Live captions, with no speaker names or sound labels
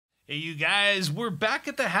Hey, you guys, we're back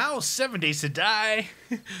at the house. 7 Days to Die.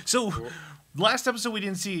 So, last episode we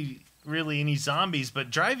didn't see really any zombies, but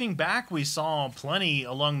driving back we saw plenty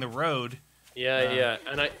along the road. Yeah.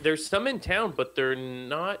 And there's some in town, but they're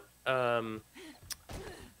not. They're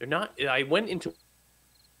not. I went into,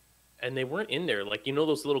 and they weren't in there. Like, you know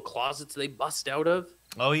those little closets they bust out of?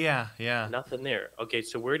 Oh yeah. Nothing there. Okay,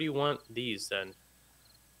 so where do you want these then?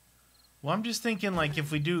 Well, I'm just thinking, like,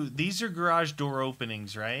 if we do, these are garage door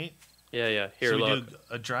openings, right? Yeah. Here, so we look. do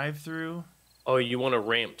a drive-through. Oh, you want a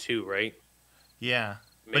ramp too, right? Yeah.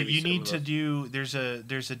 Maybe but you some need of to those.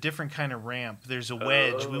 there's a different kind of ramp. There's a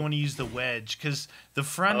wedge. We Oh. want to use the wedge because the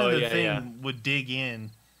front of the thing would dig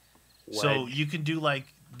in. So you can do, like,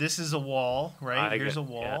 this is a wall, right? Here's a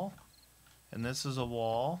wall. And this is a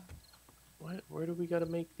wall. What? Where do we got to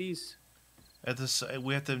make these? At this,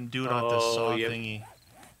 we have to do it on the saw thingy.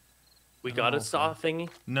 We got a saw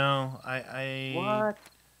thingy? No, I. What?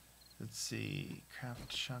 Let's see.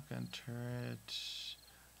 Craft shotgun turret,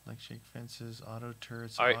 electric fences, auto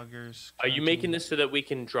turrets, augers. Are you making this so that we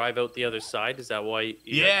can drive out the other side? Is that why?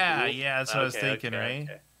 Yeah. That's what I was thinking, right?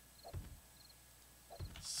 Okay.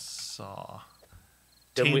 Saw.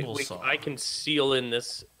 Then Table saw. I can seal in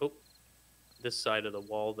this. Oh, this side of the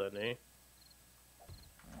wall, then, eh?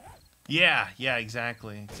 Yeah,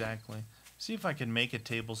 exactly. See if I can make a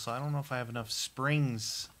table saw. I don't know if I have enough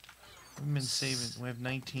springs. We've been saving. We have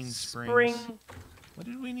 19 springs. What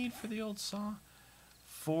did we need for the old saw?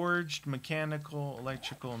 Forged, mechanical,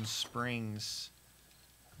 electrical, and springs.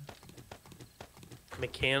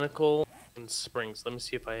 Mechanical and springs. Let me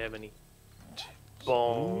see if I have any.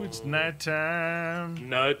 Boom. Ooh, it's nighttime.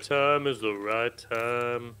 Nighttime is the right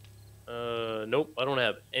time. Nope, I don't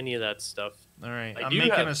have any of that stuff. All right, I I'm do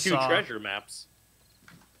making have a two saw. treasure maps.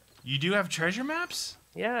 You do have treasure maps?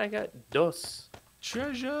 Yeah, I got dos.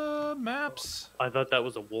 Treasure maps. I thought that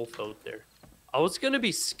was a wolf out there. I was gonna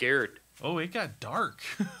be scared. Oh, it got dark.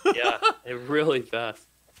 Yeah, it really fast.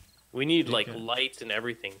 We need lights and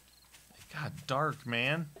everything. It got dark,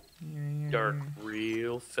 man. Dark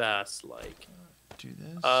real fast, like. Do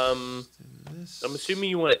this. Do this. I'm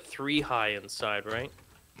assuming you want it 3 high inside, right?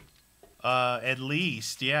 At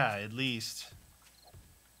least, yeah, at least.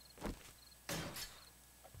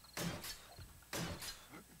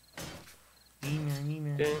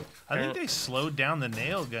 I think they slowed down the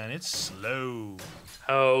nail gun. It's slow.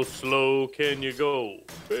 How slow can you go?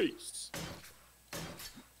 Face.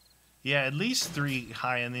 Yeah, at least 3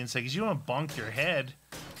 high on the inside, because you don't bonk your head.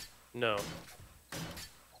 No.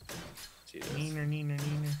 Neener.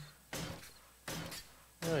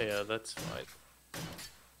 Oh yeah, that's fine.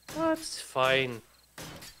 That's fine.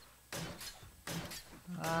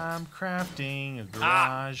 I'm crafting a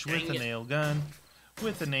garage with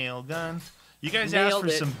a nail gun. You guys asked for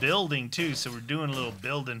some building too, so we're doing a little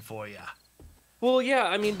building for you. Well, yeah,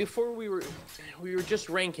 I mean, before we were just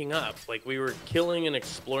ranking up. Like, we were killing and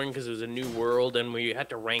exploring because it was a new world, and we had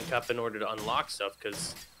to rank up in order to unlock stuff.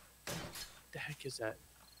 Because, what the heck is that?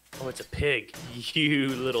 Oh, it's a pig. You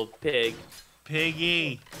little pig.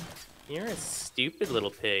 Piggy. You're a stupid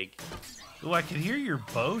little pig. Oh, I could hear your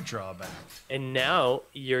bow drawback. And now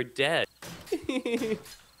you're dead.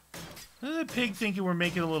 The pig thinking we're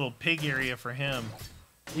making a little pig area for him.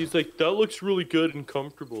 He's like, that looks really good and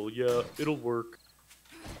comfortable. Yeah, it'll work.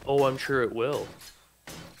 Oh, I'm sure it will.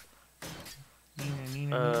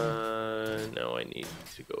 No, I need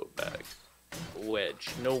to go back. Wedge.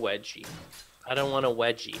 No wedgie. I don't want a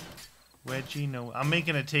wedgie. Wedgie, no. I'm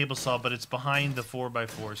making a table saw, but it's behind the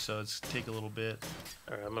 4x4, so it's take a little bit.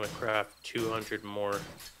 All right, I'm gonna craft 200 more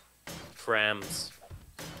frams.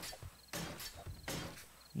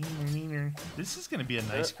 This is gonna be a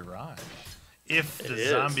nice garage. If the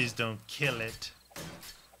is. zombies don't kill it.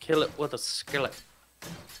 Kill it with a skillet.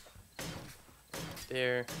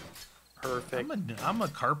 There. Perfect. I'm a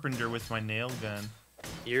carpenter with my nail gun.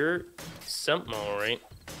 You're something, alright.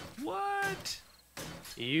 What?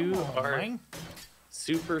 You are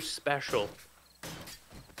super special.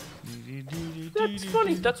 That's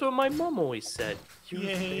funny. That's what my mom always said.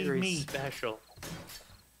 You're very special.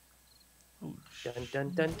 Oh, dun dun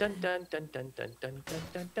dun dun dun dun dun dun dun dun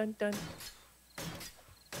dun dun dun.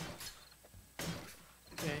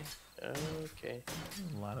 Okay.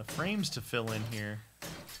 A lot of frames to fill in here.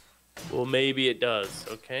 Well, maybe it does.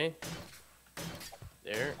 Okay.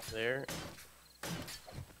 There.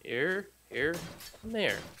 Here, and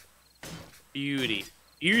there. Beauty,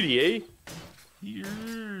 eh?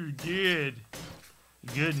 You're good.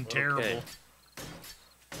 Good and terrible.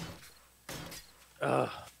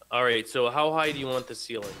 All right. So, how high do you want the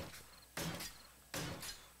ceiling?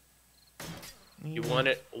 You want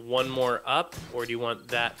it one more up, or do you want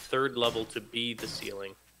that third level to be the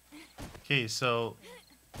ceiling? Okay, so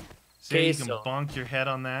say you can bonk your head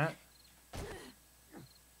on that.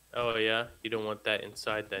 Oh yeah, you don't want that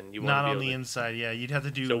inside then. You want not on the inside. Yeah, you'd have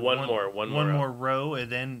to do one more row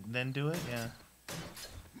and then do it. Yeah.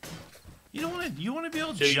 You don't want to. You want to be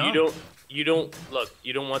able to jump. You don't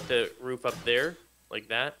want the roof up there like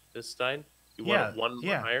that. This side. You want it one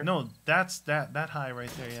more higher. No, that's that high right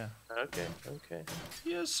there. Yeah. Okay. Okay.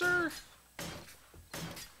 Yes, sir.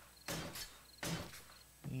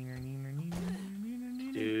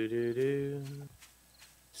 Do.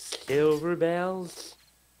 Silver bells.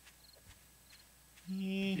 Oh,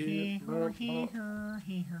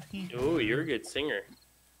 you're a good singer.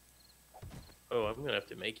 Oh, I'm gonna have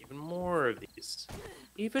to make even more of these.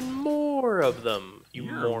 Even more of them.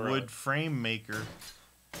 You're a wood frame maker.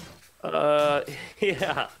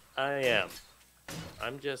 Yeah, I am.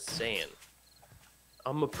 I'm just saying.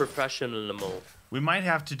 I'm a professional. We might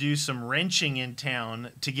have to do some wrenching in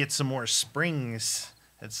town to get some more springs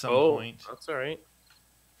at some point. That's all right.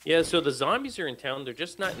 Yeah, so the zombies are in town. They're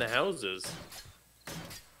just not in the houses.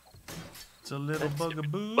 It's a little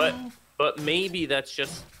bugaboo. But maybe that's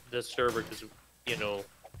just the server because, you know,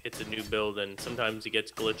 it's a new build and sometimes it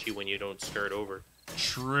gets glitchy when you don't start over.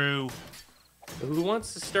 True. Who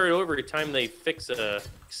wants to start over every time they fix a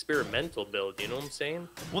experimental build? You know what I'm saying?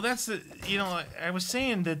 Well, that's the, you know, I was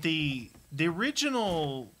saying that the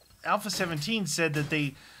original Alpha 17 said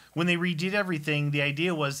that when they redid everything, the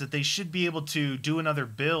idea was that they should be able to do another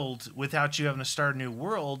build without you having to start a new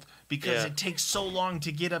world because it takes so long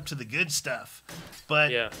to get up to the good stuff.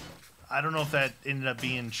 But I don't know if that ended up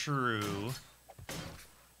being true.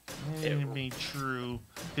 It would be true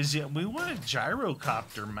because we want a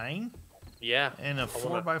gyrocopter, man. Yeah. And a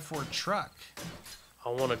 4x4 truck. I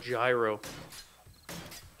want a gyro.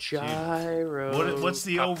 Gyro. What's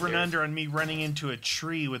the over and under on me running into a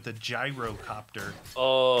tree with a gyrocopter?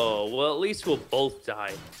 Oh, well, at least we'll both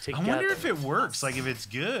die together. I wonder if it works. Like, if it's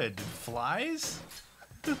good. Flies?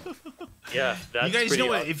 Yeah, that's you guys know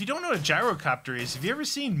what, if you don't know what a gyrocopter is, have you ever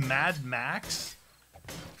seen Mad Max?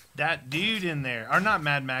 That dude in there. Or not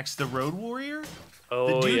Mad Max, the Road Warrior?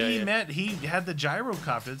 Oh, the dude he met, he had the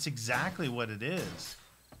gyrocopter. That's exactly what it is.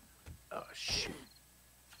 Oh, shoot.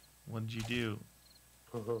 What did you do?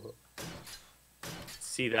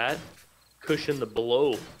 See that? Cushion the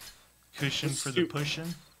blow. Cushion for the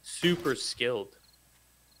pushing? Super skilled.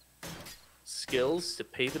 Skills to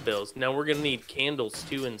pay the bills. Now we're going to need candles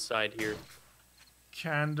too inside here.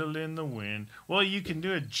 Candle in the wind. Well, you can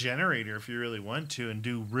do a generator if you really want to and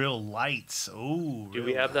do real lights. Oh, do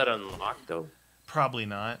we have that unlocked though? Probably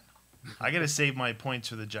not. I got to save my points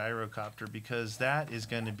for the gyrocopter because that is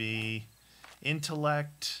going to be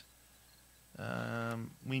intellect.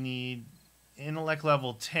 We need intellect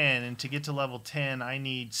level 10, and to get to level 10, I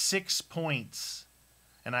need 6 points,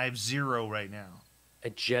 and I have 0 right now. A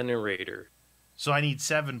generator. So I need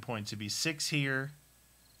 7 points. It'd be 6 here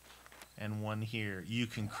and 1 here. You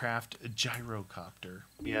can craft a gyrocopter.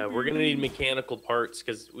 Yeah, we're going to need mechanical parts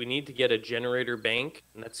because we need to get a generator bank,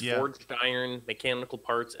 and that's forged iron, mechanical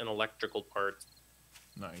parts, and electrical parts.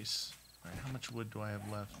 Nice. All right, how much wood do I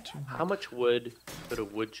have left? 200. How much wood could a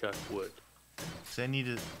woodchuck wood? So I need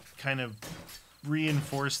to kind of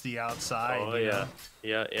reinforce the outside. Oh, yeah.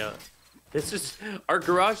 Yeah. This is... Our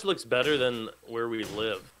garage looks better than where we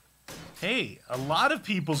live. Hey, a lot of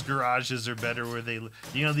people's garages are better where they live.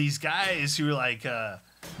 You know, these guys who are like the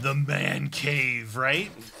man cave,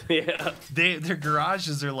 right? Yeah. Their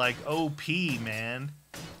garages are like OP, man.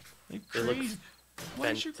 They're crazy. Why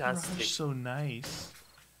is your garage so nice?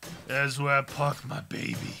 That's where I park my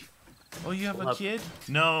baby. Oh, you have a kid?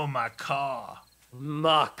 No, my car.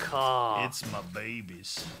 My car. It's my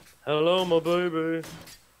baby's. Hello, my baby.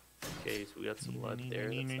 Okay, so we got some blood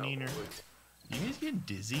there. You guys getting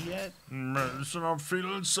dizzy yet? I'm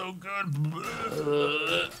feeling so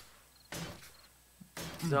good.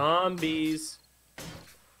 Zombies.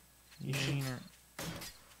 You should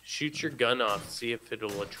shoot your gun off, see if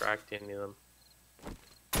it'll attract any of them.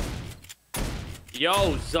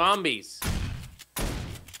 Yo, zombies.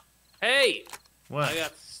 Hey! What? I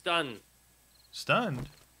got stunned. Stunned?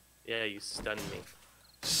 Yeah, you stunned me.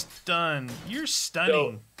 Stunned. You're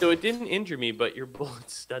stunning. So it didn't injure me, but your bullet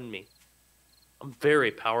stunned me. I'm very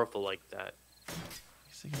powerful like that. I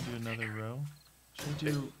guess I can do another row. Should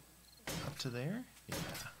I do up to there? Yeah.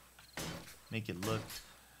 Make it look...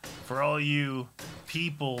 For all you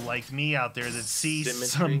people like me out there that see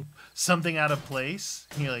something out of place,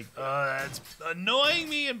 and you're like, oh, that's annoying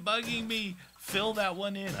me and bugging me. Fill that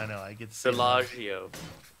one in. I know, I get Bellagio.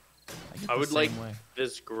 I would like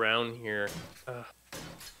this ground here.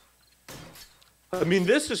 I mean,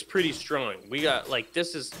 this is pretty strong. We got, like,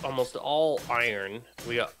 this is almost all iron.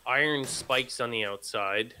 We got iron spikes on the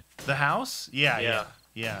outside. The house? Yeah.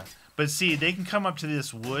 But see, they can come up to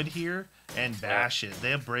this wood here and bash it.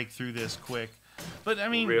 They'll break through this quick. But, I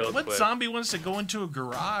mean, what zombie wants to go into a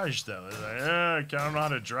garage, though? It's like, I don't know how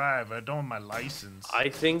to drive. I don't have my license. I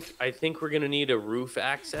think we're going to need a roof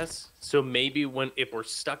access. So maybe if we're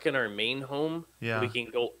stuck in our main home, we can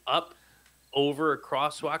go up, over a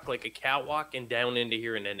crosswalk, like a catwalk, and down into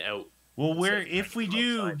here and then out. Well, if we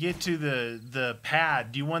do get to the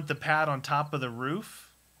pad, do you want the pad on top of the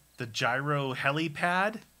roof? The gyro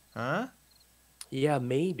helipad? Huh? Yeah,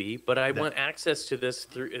 maybe, but I want access to this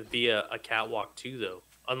via a catwalk too, though.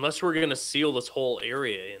 Unless we're gonna seal this whole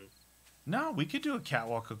area in. No, we could do a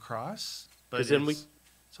catwalk across, but then we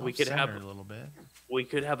could have a little bit. We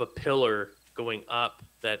could have a pillar going up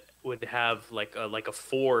that would have like a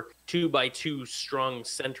 2x2 strong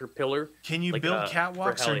center pillar. Can you build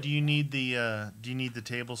catwalks, or do you need the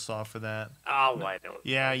table saw for that? Oh, I don't.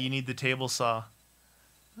 Yeah, you need the table saw.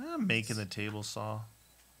 I'm making the table saw.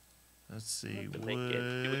 Let's see.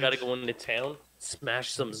 We gotta go into town,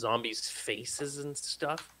 smash some zombies' faces and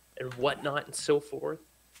stuff, and whatnot, and so forth.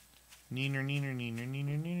 Neener.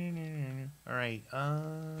 All right.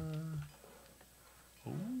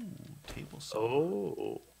 Ooh, table saw.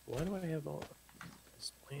 Oh, why do I have all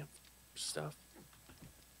this lamp stuff?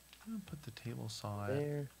 I'm gonna put the table saw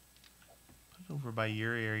there. Put it over by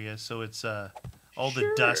your area, so it's all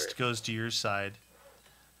the dust goes to your side.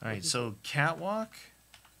 All right, so catwalk.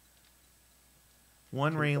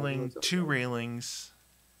 1 railing, 2 railings.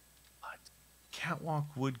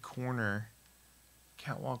 Catwalk wood corner.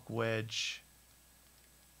 Catwalk wedge.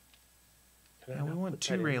 Yeah, we want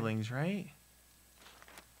 2 railings, right?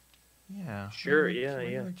 Yeah. Sure, yeah.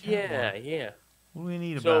 What do we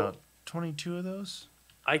need, about 22 of those?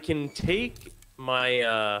 I can take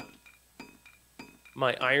my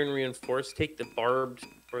my iron reinforced, take the barbed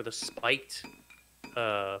or the spiked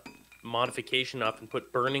modification off and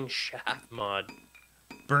put burning shaft mod.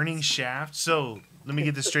 Burning shaft? So, let me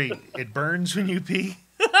get this straight. It burns when you pee?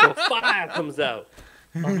 So fire comes out.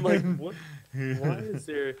 I'm like, what? Why is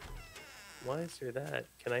there that?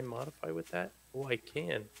 Can I modify with that? Oh, I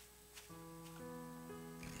can.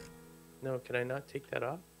 No, can I not take that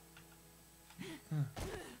off? Do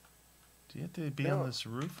you have to be on this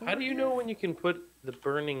roof? How do you know when you can put the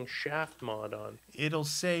burning shaft mod on? It'll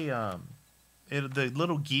say, the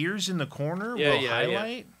little gears in the corner will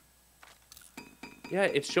highlight. Yeah,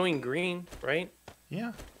 it's showing green, right?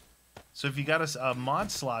 Yeah. So if you got a mod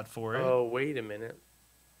slot for it. Oh, wait a minute.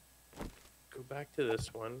 Go back to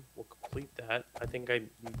this one. We'll complete that. I think I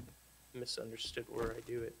misunderstood where I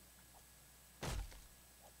do it.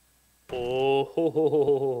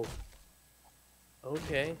 Oh,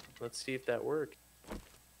 okay. Let's see if that worked.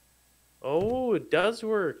 Oh, it does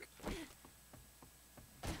work.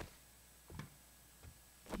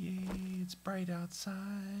 Yay, it's bright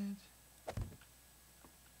outside.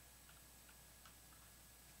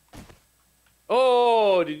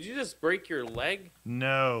 Oh, did you just break your leg?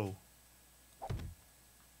 No.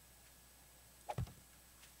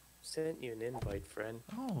 Sent you an invite, friend.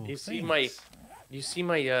 Oh, you see my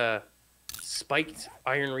spiked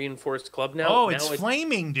iron reinforced club now? Oh, it's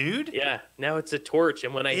flaming, dude. Yeah, now it's a torch,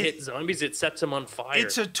 and when I hit zombies, it sets them on fire.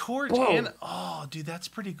 It's a torch, and dude, that's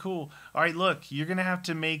pretty cool. All right, look, you're gonna have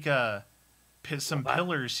to make some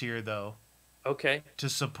pillars here, though. Okay. To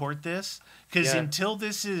support this, because until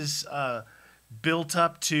this is built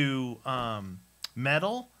up to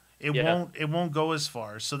metal, it won't go as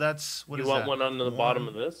far. So that's what. You want one on the bottom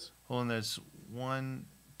of this? Hold on, there's 1,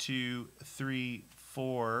 2, 3,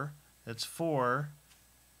 4. That's 4,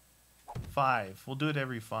 5. We'll do it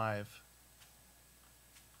every 5.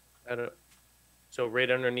 So right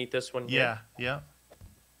underneath this one here? Yeah.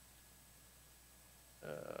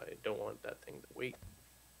 I don't want that thing to wait.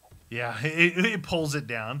 Yeah, it pulls it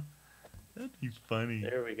down. That'd be funny.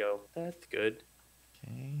 There we go. That's good.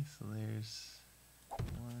 Okay, so there's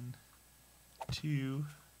 1, 2,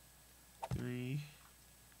 3,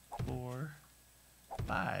 4,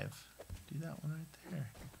 5. Do that one right there.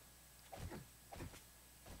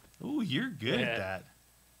 Ooh, you're good at that.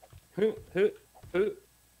 There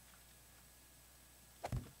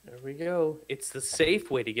we go. It's the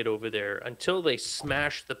safe way to get over there until they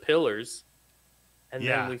smash the pillars, and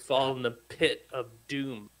then we fall in the pit of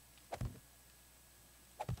doom.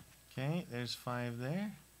 Okay, there's 5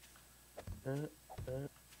 there.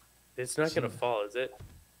 It's not going to fall, is it?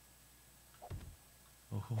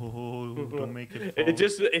 Oh, don't make it fall. It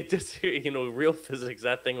just, real physics.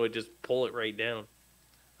 That thing would just pull it right down.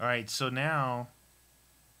 All right, so now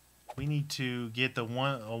we need to get the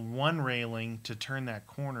one railing to turn that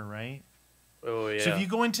corner, right? Oh yeah. So if you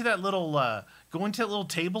go into that little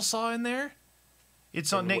table saw in there,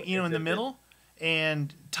 it's on in the middle,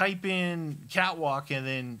 and type in catwalk and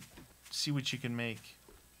then see what you can make.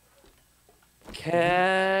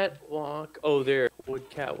 Catwalk. Oh, there. Wood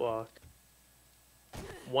catwalk.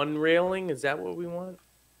 One railing. Is that what we want?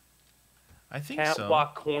 I think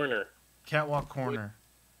catwalk corner. Catwalk corner.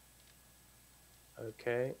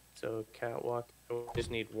 Okay, so catwalk. We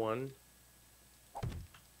just need one.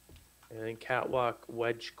 And then catwalk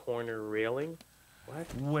wedge corner railing. What?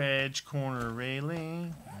 Wedge corner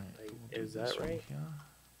railing. Is that right?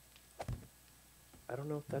 I don't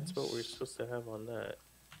know if that's what we're supposed to have on that.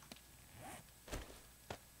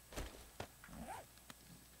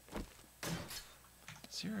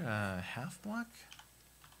 Is there a half block?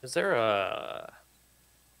 Is there a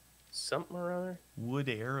something around there? Wood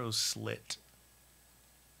arrow slit.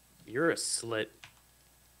 You're a slit.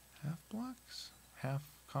 Half blocks? Half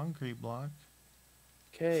concrete block.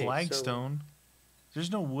 Okay. Flagstone.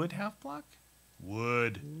 There's no wood half block?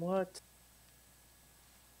 Wood. What?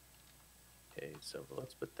 Okay, so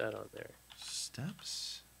let's put that on there.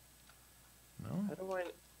 Steps? No.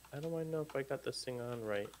 How do I know if I got this thing on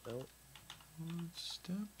right? No. Wood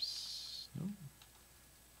steps. Nope.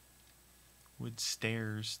 Wood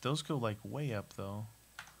stairs. Those go like way up though.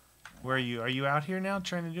 Where are you? Are you out here now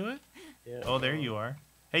trying to do it? Yeah. Oh, there you are.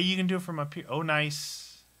 Hey, you can do it from up here. Oh,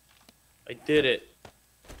 nice. I did it.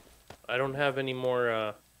 I don't have any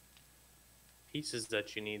more pieces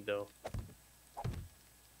that you need though.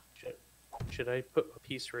 Should I put a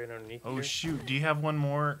piece right underneath Oh here? shoot, do you have one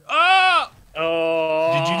more? Oh!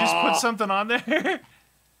 Oh! Did you just put something on there?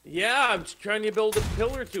 Yeah, I'm just trying to build a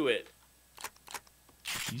pillar to it.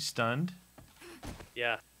 You stunned?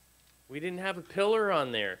 Yeah. We didn't have a pillar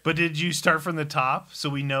on there. But did you start from the top? So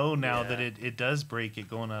we know now that it does break it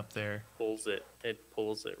going up there. Pulls it. It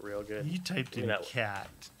pulls it real good. You typed in cat.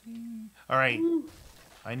 All right.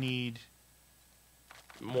 I need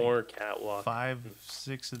more catwalk. 5,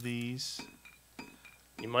 6 of these.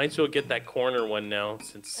 You might as well get that corner one now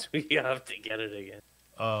since we have to get it again.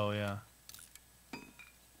 Oh, yeah.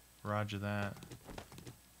 Roger that.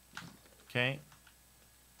 Okay.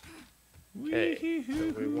 Okay,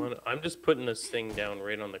 so I'm just putting this thing down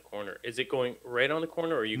right on the corner. Is it going right on the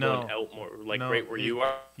corner, or are you going out more, like right where you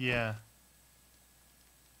are? Yeah.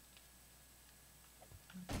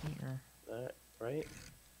 Here. That right?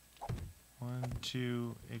 1,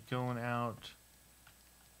 2, it going out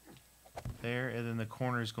there, and then the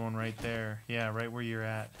corner's going right there. Yeah, right where you're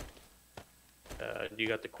at. You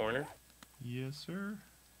got the corner? Yes, sir.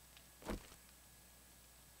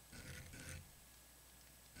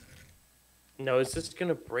 No, is this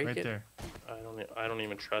gonna break right it? There. I don't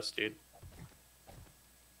even trust, dude.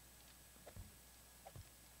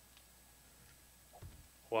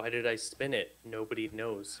 Why did I spin it? Nobody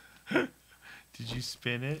knows. Did you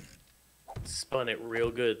spin it? Spun it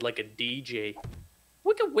real good, like a DJ.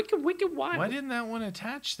 Wicked, wicked, wicked, wild. Why didn't that one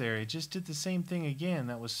attach there? It just did the same thing again.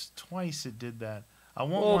 That was twice it did that. I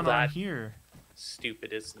want one on here.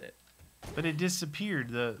 Stupid, isn't it? But it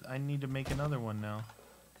disappeared. I need to make another one now.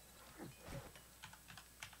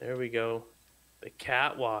 There we go. The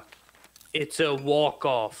catwalk. It's a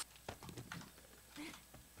walk-off.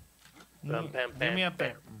 Get me up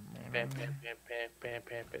there.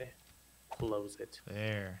 Close it.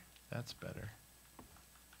 There. That's better.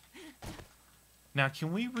 Now,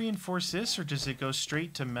 can we reinforce this, or does it go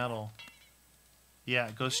straight to metal? Yeah,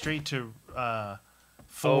 it goes straight to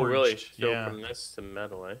forged. Oh, really? So yeah. from this to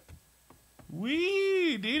metal, eh?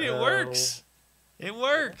 Wee, dude, it works. It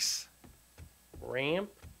works. Ramp.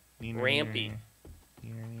 Rampy.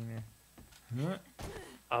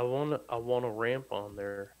 I want a ramp on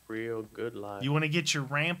there, real good live. You want to get your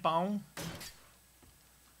ramp on?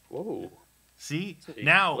 Whoa. See,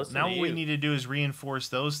 now what we need to do is reinforce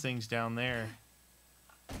those things down there.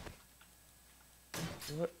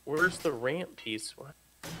 Where's the ramp piece? What?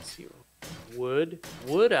 Let's see. Wood?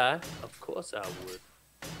 Would I? Of course I would.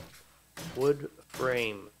 Wood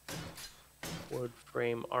frame. Wood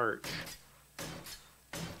frame arch.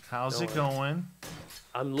 How's it going?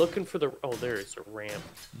 I'm looking for the... Oh, there's a ramp.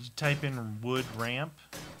 Did you type in wood ramp?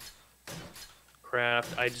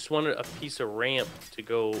 Craft. I just wanted a piece of ramp to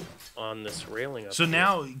go on this railing up So here.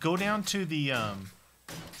 now go down to the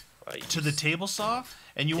table saw,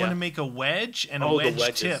 and you want to make a wedge and a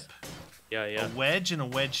wedge tip. Yeah, yeah. A wedge and a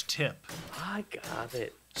wedge tip. I got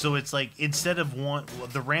it. So it's like instead of one,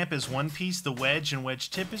 the ramp is one piece, the wedge and wedge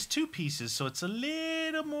tip is two pieces. So it's a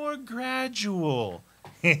little more gradual.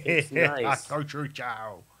 It's nice.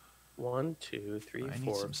 1, 2, 3, I need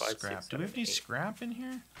 4, some 5, 6, scrap. 7, Do we have any 8. scrap in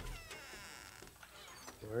here?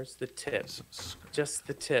 Where's the tip? Some Just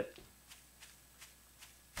the tip.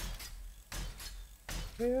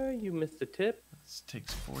 Yeah, you missed the tip. It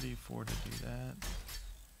takes 44 to do that.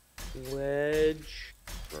 Wedge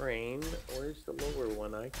frame. Where's the lower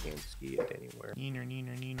one? I can't see it anywhere.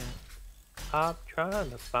 Neener. I'm trying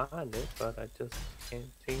to find it, but I just can't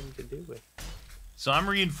seem to do it. So I'm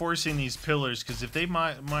reinforcing these pillars because if they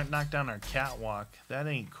might knock down our catwalk, that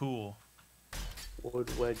ain't cool.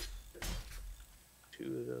 Wood wedge. 2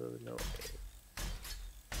 of those. No.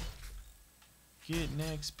 Getting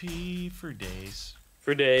XP for days.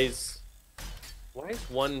 For days. Why is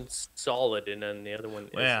one solid and then the other one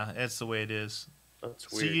isn't? Yeah, that's the way it is.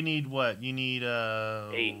 That's weird. So you need what? You need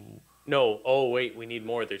 8. No. Oh wait, we need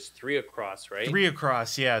more. There's 3 across, right? 3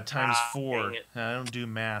 across, yeah, times 4. Dang it. I don't do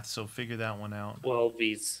math, so figure that one out. 12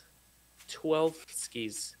 these. 12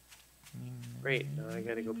 skis. Great. Now I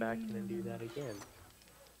gotta go back in and do that again.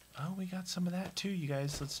 Oh, we got some of that too, you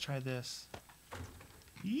guys. Let's try this.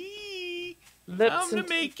 Yee! Lips I'm gonna and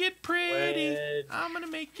make it pretty. wedge. I'm gonna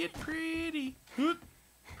make it pretty.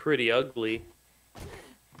 Pretty ugly.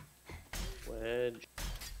 Wedge.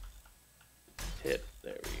 Tip.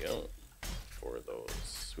 There we go. 4 of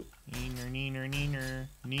those. Neener.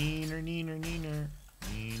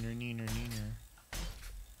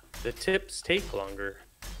 The tips take longer.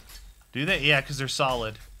 Do they? Yeah, because they're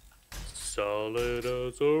solid. Solid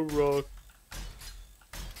as a rock.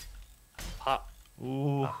 Pop.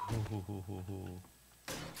 Ooh.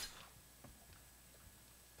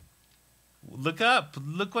 Look up.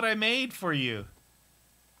 Look what I made for you.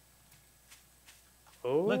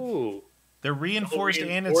 Oh. Look. They're reinforced,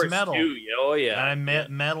 and it's Reinforced metal. too. Oh, yeah. And I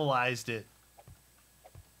metallized it.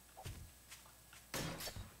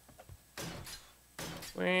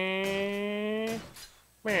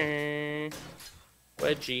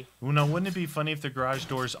 Wedgie. Well, now, wouldn't it be funny if the garage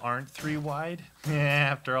doors aren't 3 wide? Yeah,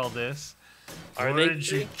 after all this. Are Why they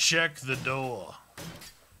didn't you 3? check the door?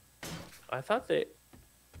 I thought they...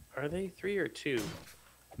 Are they 3 or 2?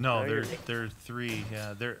 No, No, they're 3.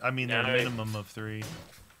 Yeah, they're a No. minimum of 3.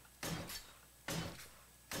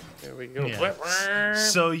 There we go. Yeah.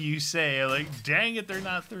 So you say, like, dang it, they're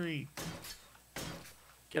not 3.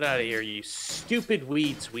 Get out of here, you stupid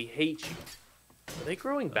weeds. We hate you. Are they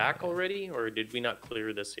growing back already, or did we not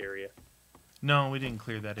clear this area? No, we didn't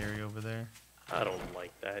clear that area over there. I don't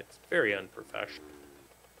like that. It's very unprofessional.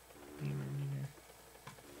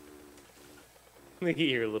 Look at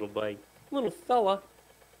your little bike. Little fella.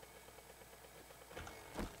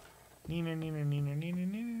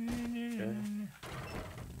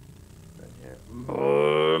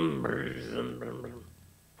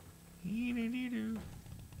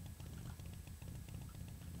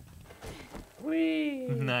 Whee!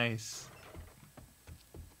 Nice.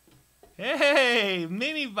 Hey,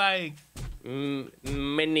 mini bike.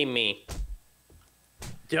 Mini me.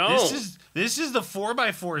 Don't. This is the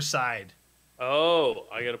 4x4 side. Oh,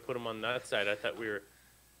 I gotta put them on that side. I thought we were.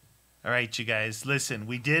 All right, you guys, listen.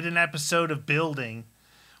 We did an episode of building.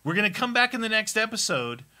 We're gonna come back in the next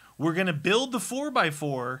episode. We're gonna build the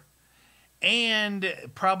 4x4,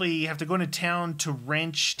 and probably have to go into town to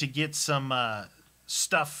wrench to get some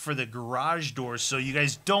stuff for the garage doors. So you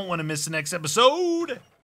guys don't want to miss the next episode.